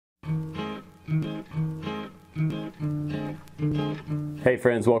Hey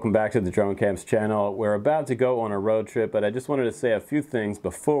friends, welcome back to the Drone Camps channel. We're about to go on a road trip, but I just wanted to say a few things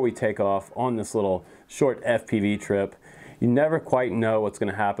before we take off on this little short FPV trip. You never quite know what's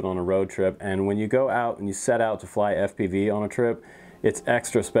going to happen on a road trip, and when you go out and you set out to fly FPV on a trip, it's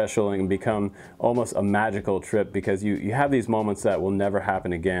extra special and can become almost a magical trip because you have these moments that will never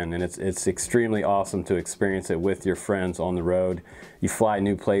happen again, and it's extremely awesome to experience it with your friends on the road. You fly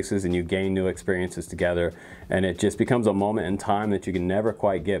new places and you gain new experiences together, and it just becomes a moment in time that you can never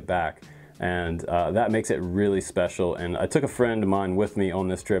quite get back. And that makes it really special. And I took a friend of mine with me on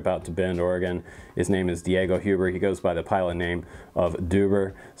this trip out to Bend, Oregon. His name is Diego Huber. He goes by the pilot name of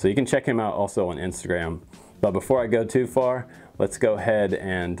Duber. So you can check him out also on Instagram. But before I go too far, let's go ahead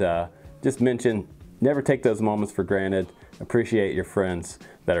and just mention, never take those moments for granted. Appreciate your friends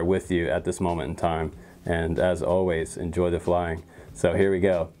that are with you at this moment in time. And as always, enjoy the flying. So here we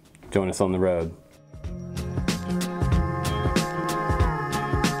go. Join us on the road.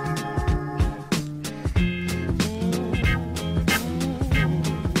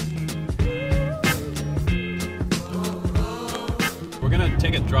 We're gonna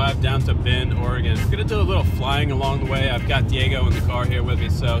take a drive down to Bend, Oregon. We're gonna do a little flying along the way. I've got Diego in the car here with me,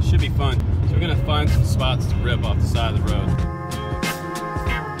 so it should be fun. So we're gonna find some spots to rip off the side of the road.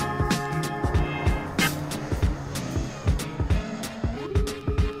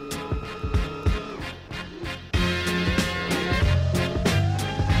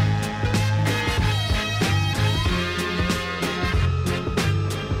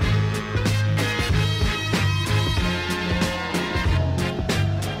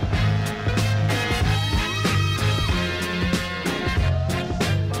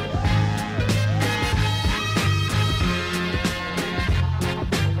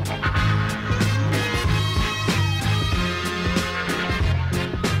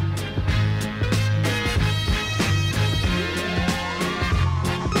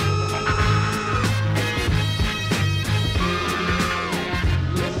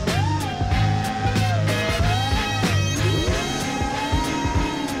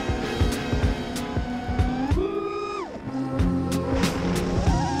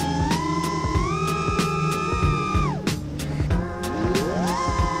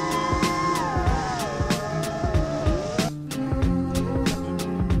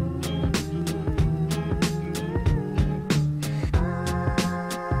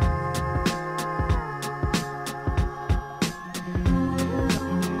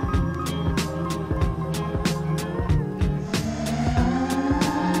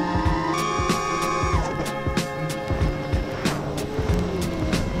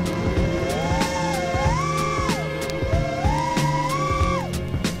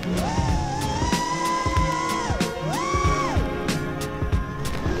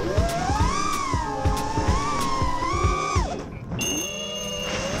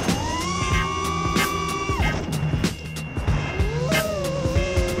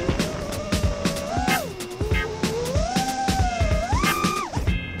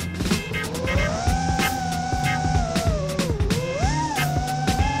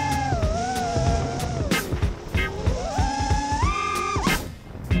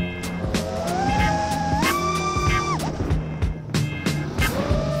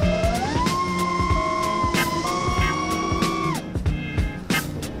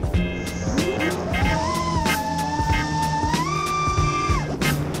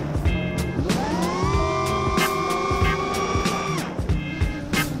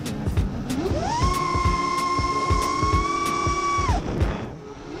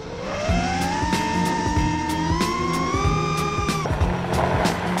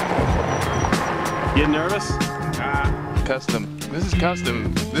 Getting nervous? Custom. This is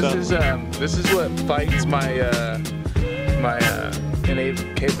custom. This is what fights my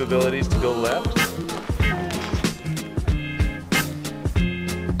innate capabilities to go left.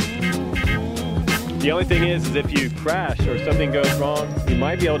 The only thing is if you crash or something goes wrong, you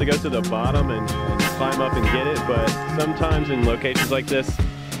might be able to go to the bottom and climb up and get it, but sometimes in locations like this,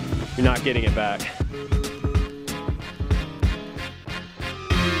 you're not getting it back.